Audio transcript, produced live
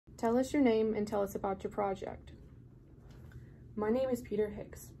Tell us your name and tell us about your project. My name is Peter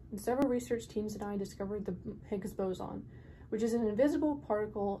Higgs, and several research teams and I discovered the Higgs boson, which is an invisible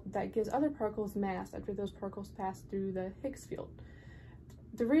particle that gives other particles mass after those particles pass through the Higgs field.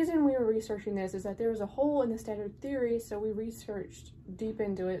 The reason we were researching this is that there was a hole in the standard theory, so we researched deep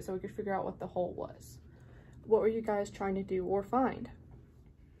into it so we could figure out what the hole was. What were you guys trying to do or find?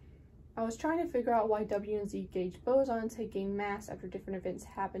 I was trying to figure out why W and Z gauge bosons had gained mass after different events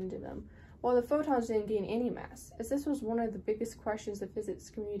happened to them, while the photons didn't gain any mass, as this was one of the biggest questions the physics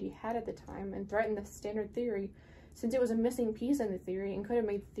community had at the time and threatened the standard theory, since it was a missing piece in the theory and could have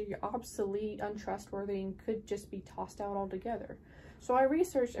made the theory obsolete, untrustworthy, and could just be tossed out altogether. So I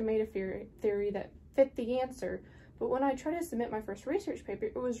researched and made a theory that fit the answer, but when I tried to submit my first research paper,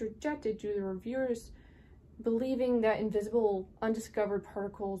 it was rejected due to the reviewers believing that invisible, undiscovered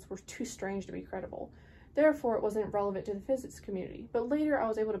particles were too strange to be credible. Therefore, it wasn't relevant to the physics community, but later I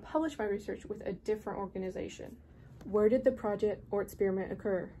was able to publish my research with a different organization. Where did the project or experiment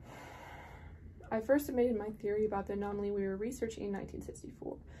occur? I first submitted my theory about the anomaly we were researching in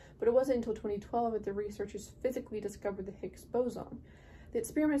 1964, but it wasn't until 2012 that the researchers physically discovered the Higgs boson. The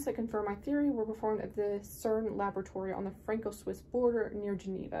experiments that confirmed my theory were performed at the CERN laboratory on the Franco-Swiss border near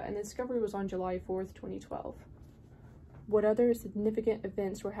Geneva, and the discovery was on July 4th, 2012. What other significant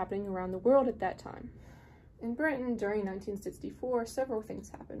events were happening around the world at that time? In Britain, during 1964, several things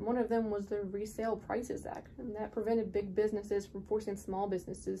happened. One of them was the Resale Prices Act, and that prevented big businesses from forcing small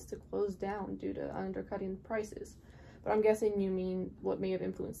businesses to close down due to undercutting prices. But I'm guessing you mean what may have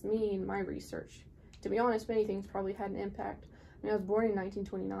influenced me in my research. To be honest, many things probably had an impact. I was born in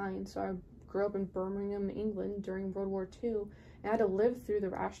 1929, so I grew up in Birmingham, England during World War II, and I had to live through the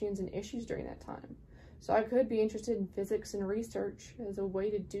rationings and issues during that time. So I could be interested in physics and research as a way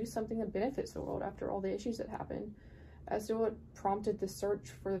to do something that benefits the world after all the issues that happened. As to what prompted the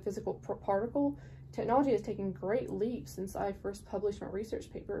search for the physical particle, technology has taken great leaps since I first published my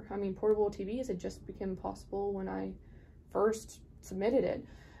research paper. I mean, portable TVs had just become possible when I first submitted it.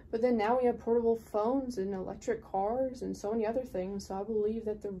 But then now we have portable phones and electric cars and so many other things, so I believe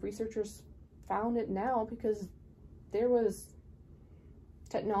that the researchers found it now because there was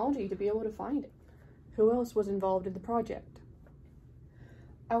technology to be able to find it. Who else was involved in the project?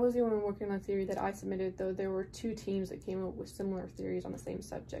 I was the only one working on a theory that I submitted, though there were two teams that came up with similar theories on the same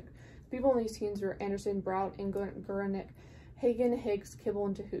subject. The people on these teams were Anderson, Brout, and Gurenik, Hagen, Higgs, Kibble,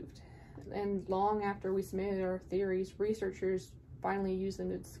 and Tehuft. And long after we submitted our theories, researchers finally used them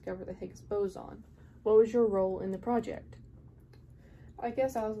to discover the Higgs boson. What was your role in the project? I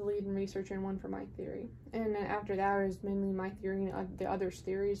guess I was the lead researcher and one for my theory. And then after that, it was mainly my theory and the others'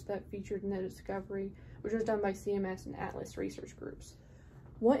 theories that featured in the discovery, which was done by CMS and Atlas research groups.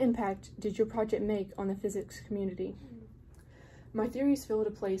 What impact did your project make on the physics community? My theories filled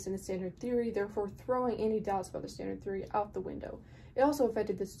a place in the standard theory, therefore throwing any doubts about the standard theory out the window. It also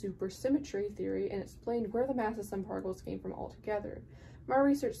affected the supersymmetry theory and explained where the mass of some particles came from altogether. My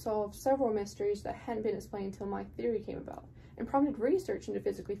research solved several mysteries that hadn't been explained until my theory came about, and prompted research into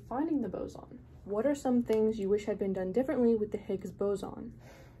physically finding the boson. What are some things you wish had been done differently with the Higgs boson?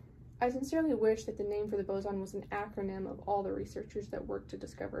 I sincerely wish that the name for the boson was an acronym of all the researchers that worked to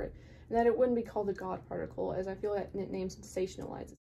discover it, and that it wouldn't be called the God particle, as I feel that name sensationalizes